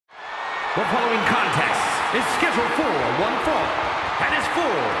The following contest is scheduled for one fall and is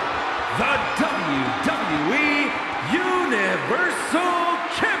for the WWE Universal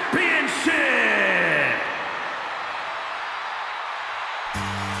Championship.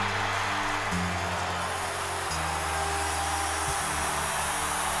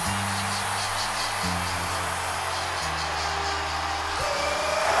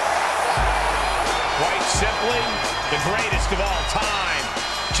 Quite simply, the greatest of all time,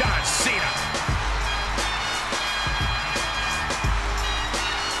 John Cena.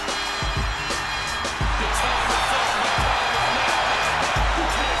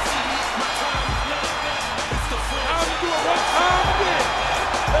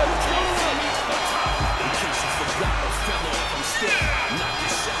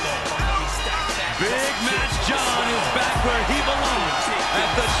 Big Match John is back where he belongs at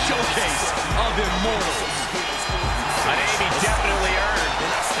the showcase of immortals. A name he definitely earned.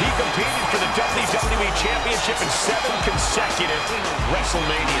 He competed for the WWE Championship in 7 consecutive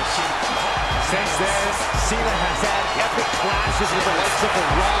WrestleManias. Since then, Cena has had epic clashes with the likes of The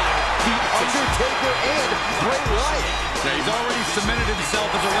Rock, The Undertaker, and Bray Wyatt. Now, he's already cemented himself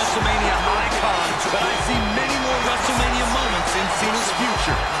as a WrestleMania icon, but I see many more WrestleMania moments in Cena's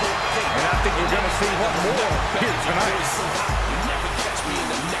future. And I think we're going to see one more here tonight.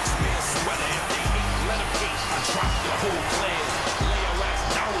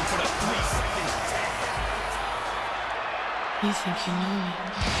 You think you know me?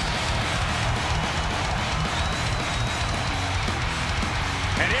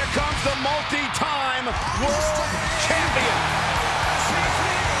 And here comes the multi-time world champion.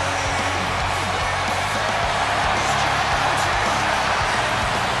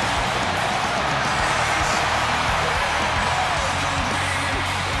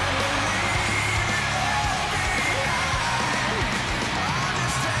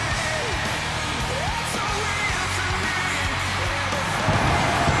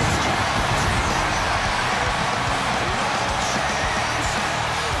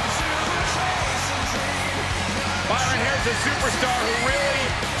 A superstar who really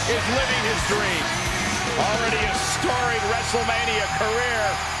is living his dream. Already a storied WrestleMania career,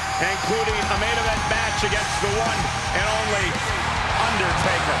 including a main event match against the one and only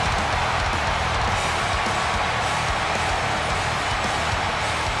Undertaker.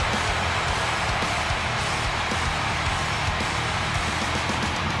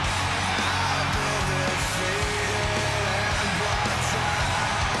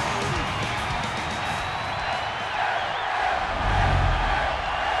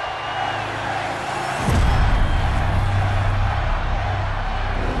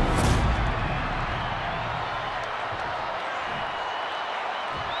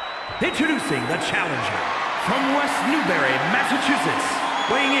 Introducing the challenger from West Newbury, Massachusetts,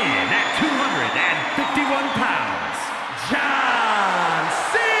 weighing in at 251 pounds, John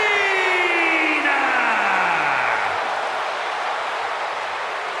Cena!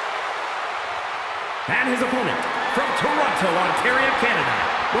 And his opponent from Toronto, Ontario, Canada,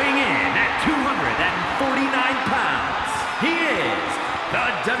 weighing in at 249 pounds, he is the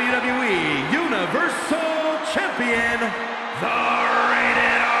WWE Universal Champion, the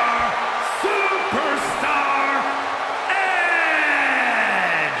Rated R Superstar Edge!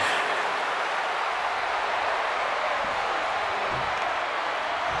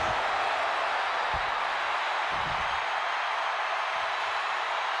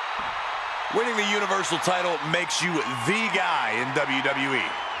 Winning the Universal title makes you the guy in WWE.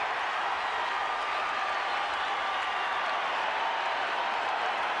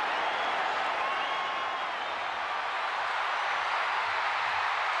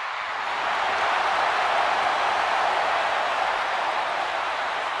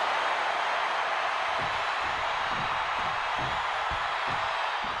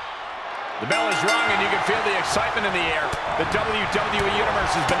 The bell is rung, and you can feel the excitement in the air. The WWE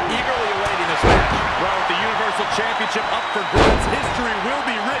Universe has been eagerly awaiting this match. Well, with the Universal Championship up for grabs, history will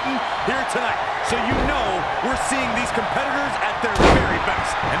be written here tonight. So you know we're seeing these competitors at their very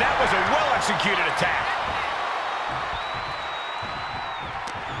best. And that was a well-executed attack.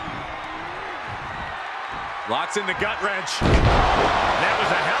 Locks in the gut wrench. That was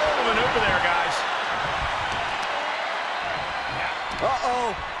a hell of a maneuver there, guys.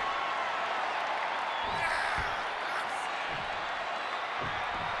 Uh-oh.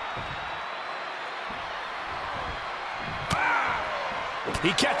 He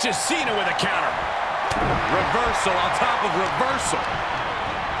catches Cena with a counter. Reversal on top of reversal.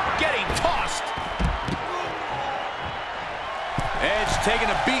 Getting tossed. Edge taking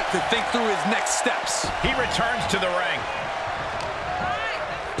a beat to think through his next steps. He returns to the ring.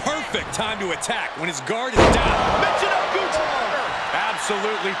 perfect time to attack when his guard is down.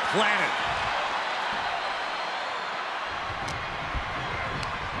 Absolutely planted.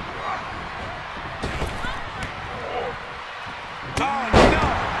 Oh, no!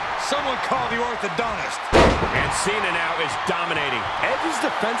 Someone call the orthodontist. And Cena now is dominating. Edge's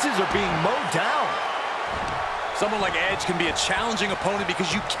defenses are being mowed down. Someone like Edge can be a challenging opponent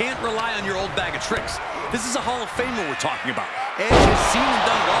because you can't rely on your old bag of tricks. This is a Hall of Famer we're talking about. Edge has seen and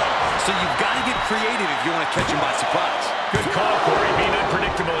done it all, so you've got to get creative if you want to catch him by surprise. Good call, Corey. Being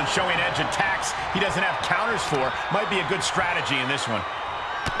unpredictable and showing Edge attacks he doesn't have counters for might be a good strategy in this one.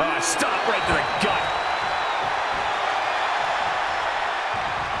 Stop right to the gut.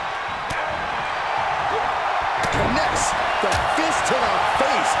 Connects the fist to the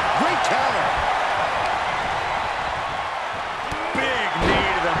face. Great counter. Big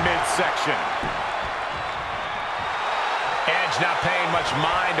knee to the midsection. Edge not paying much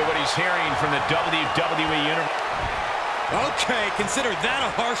mind to what he's hearing from the WWE Universe. Okay, consider that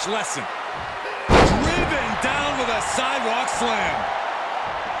a harsh lesson. Driven down with a sidewalk slam.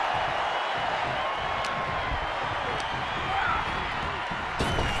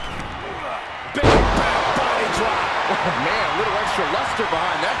 Big back body drop. Oh, man, a little extra luster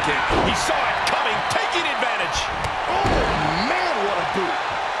behind that kick. He saw it coming, taking advantage. Oh, man, what a boot.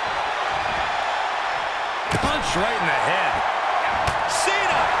 Punch right in the head.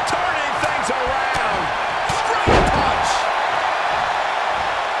 Cena turning things around. Straight punch.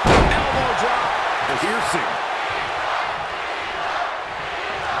 Elbow drop. Piercing.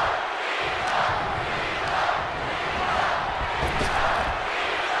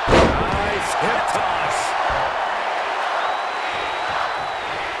 Nice hip toss.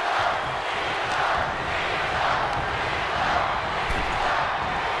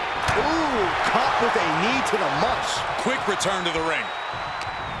 Ooh, caught with a knee to the mush. Quick return to the ring.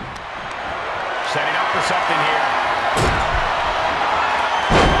 Setting up for something here.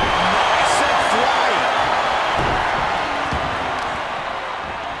 Sent flying.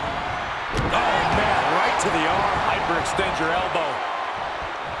 Oh, man, right to the arm. Hyperextend your elbow.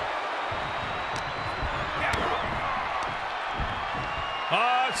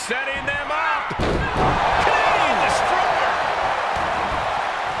 Setting them up. King Destroyer.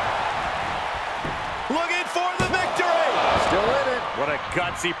 Looking for the victory. Still in it. What a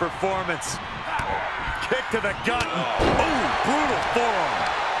gutsy performance. Kick to the gut. Ooh, brutal forearm.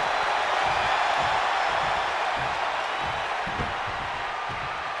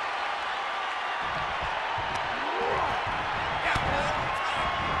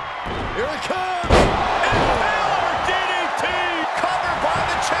 Here it comes. Power DDT. Covered by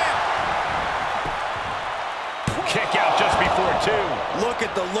the champ. Kick out just before 2. Look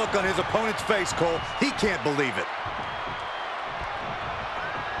at the look on his opponent's face, Cole. He can't believe it.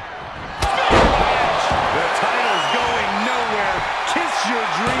 The title's going nowhere. Kiss your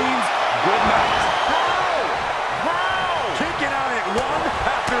dreams. Good night. How? Kicking out at 1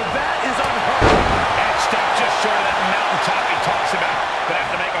 after that is unheard of. And step just short of that mountaintop he talks about, but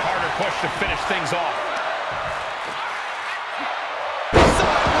have to make a harder push to finish things off.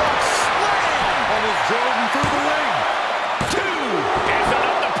 Sidewalk slam. Almost drove him through the ring. 2 is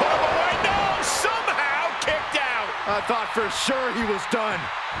enough to put him away. No, somehow kicked out. I thought for sure he was done.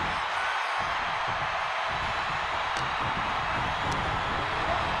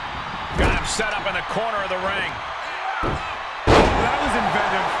 Got him set up in the corner of the ring. That was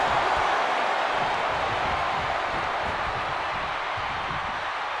inventive.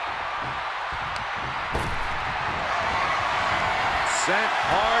 Sent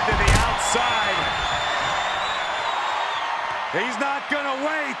hard to the outside. He's not gonna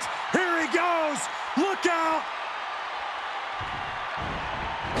wait. Here he goes. Look out.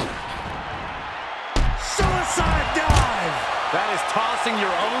 Suicide dive. That is tossing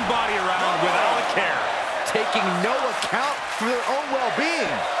your own body around without a care. Taking no account for their own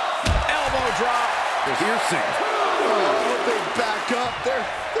well-being. Elbow drop. Piercing. Oh, they back up. They're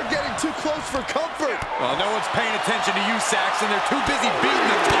getting too close for comfort. Well, no one's paying attention to you, Saxon. They're too busy beating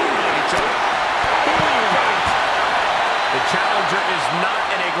the tongue on each other. The challenger is not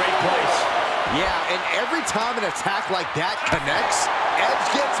in a great place. Yeah, and every time an attack like that connects,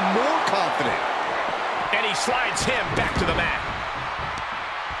 Edge gets more confident. And he slides him back to the mat.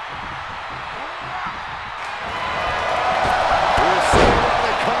 We'll see what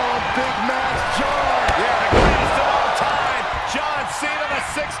they call Big Match John. Yeah, the greatest of all time, John Cena, the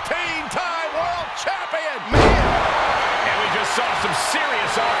 16-time world champion. Man. And we just saw some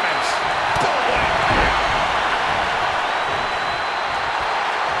serious offense.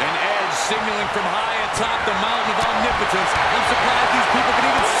 And Edge signaling from high atop the mountain of omnipotence. I'm surprised these people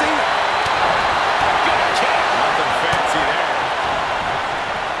can even see it. Good kick. Nothing fancy there.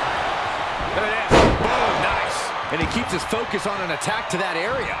 Look at this. Boom. Nice. And he keeps his focus on an attack to that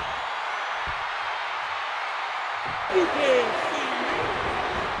area.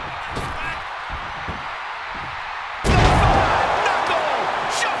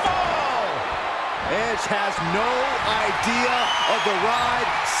 Edge has no idea of the ride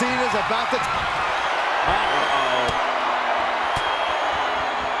Cena's about to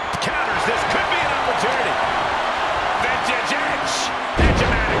Counters. This could be an opportunity. Vintage Edge.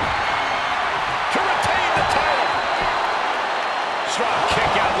 Edge-o-matic. To retain the title. Strong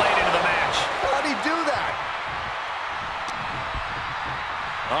kick out late into the match. How'd he do that?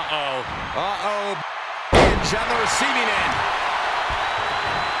 Edge on the receiving end.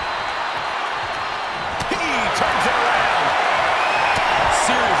 He turns it around.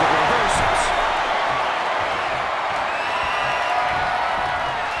 Series of reversals.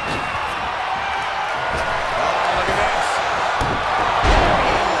 Look at this.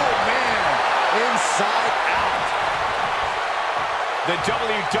 Oh, man. Inside out. The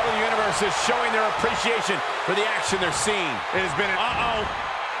WWE Universe is showing their appreciation for the action they're seeing. It has been an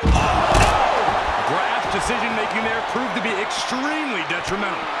Brash decision-making there proved to be extremely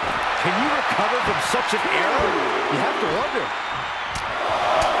detrimental. Can you recover from such an error? You have to wonder.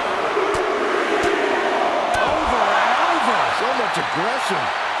 Over and over. So much aggression.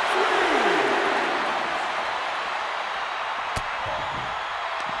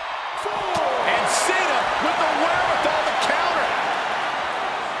 And Cena with the wherewithal to counter.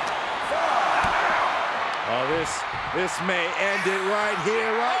 Oh, this may end it right here,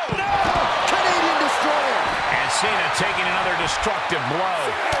 right? No! Canadian Destroyer! And Cena taking another destructive blow.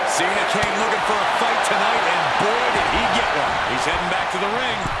 Cena came looking for a fight tonight, and boy, did he get one. He's heading back to the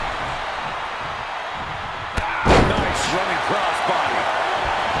ring. Nice running crossbody.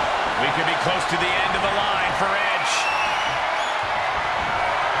 We could be close to the end of the line for Edge.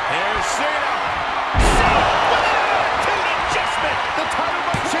 Here's Cena. Cena with an attitude adjustment. The title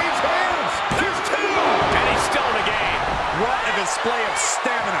might change hands! There's two. And he's still in the game. What a display of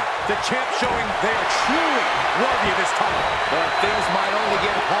stamina. The champ showing they are truly worthy of this title. But things might only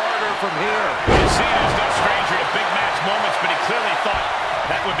get harder from here. Cena's no stranger to big match moments, but he clearly thought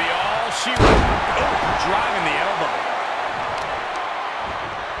that would be all she wrote. Oh, driving the elbow.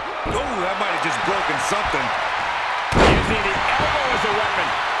 Oh, that might have just broken something. Using the elbow as a weapon.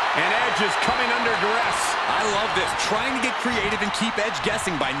 And Edge is coming under duress. I love this. Trying to get creative and keep Edge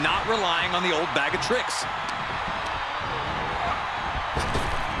guessing by not relying on the old bag of tricks.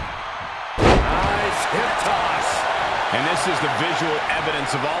 Nice hip toss. And this is the visual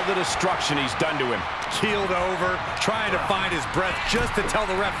evidence of all the destruction he's done to him. Keeled over, trying to find his breath just to tell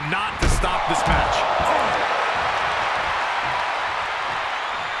the ref not to stop this match.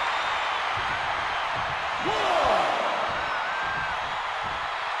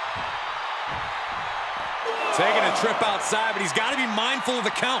 Taking a trip outside, but he's got to be mindful of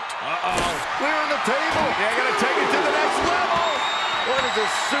the count. Clearing the table. They're going to take it to the next level. What is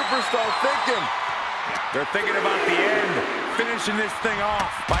this superstar thinking? They're thinking about the end, finishing this thing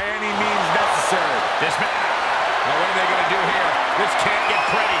off by any means necessary. This man. Now what are they going to do here? This can't get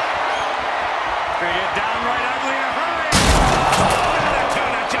pretty. Gonna get downright ugly in a hurry.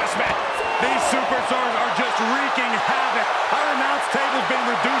 Attitude adjustment. These superstars are just wreaking havoc. Our announce table's been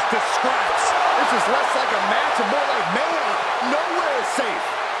reduced to scraps. This is less like a match and more like mayhem. Nowhere is safe.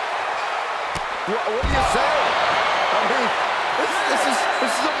 What do you say? I mean, this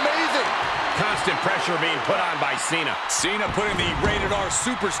is amazing. Constant pressure being put on by Cena. Cena putting the rated R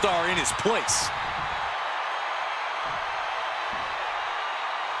superstar in his place.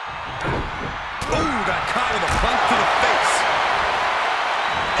 Ooh, got caught with a punch to the face.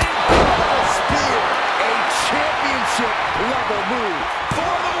 Incredible spear. A championship level move.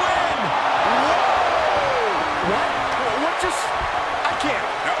 For the win! Whoa! What just... I can't.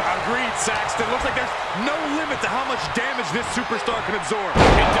 Agreed, Saxton. Looks like there's no limit to how much damage this superstar can absorb.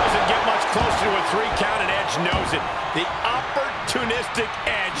 It doesn't get much closer to a 3 count, and Edge knows it. The opportunistic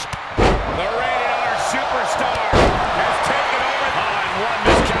Edge. The rated R superstar has taken over. And one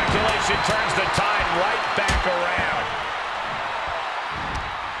miscalculation turns the tide right back around.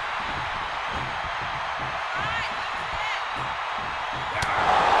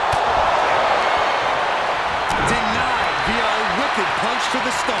 Denied via a wicked punch to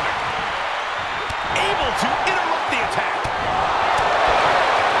the stomach. Able to interrupt the attack.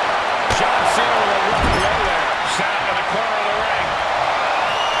 John Cena with a rough blow there. Set up in the corner of the ring.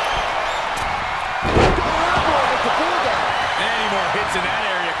 With the bulldog. Any more hits in that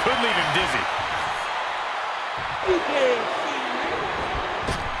area could leave him dizzy.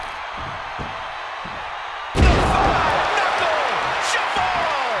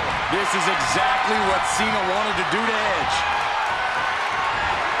 This is exactly what Cena wanted to do to Edge.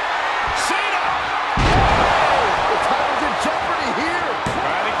 Cena! Oh, the title's in jeopardy here.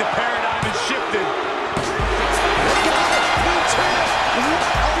 I think the paradigm has shifted. Got it. New champ.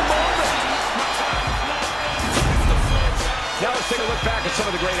 What a moment. Now let's take a look back at some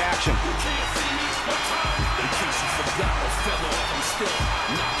of the great action.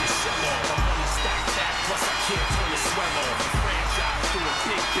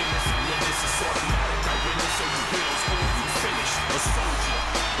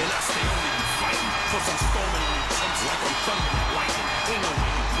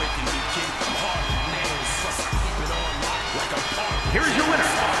 Here's your winner,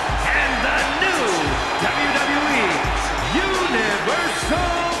 and the new WWE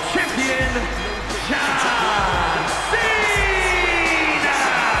Universal Champion, John Cena!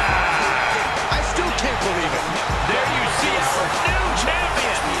 I still can't believe it. There you see our new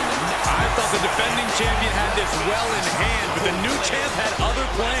champion. I thought the defending champion had this well in hand, but the new champ had other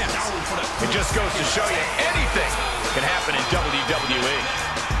plans. It just goes to show you anything can happen in WWE.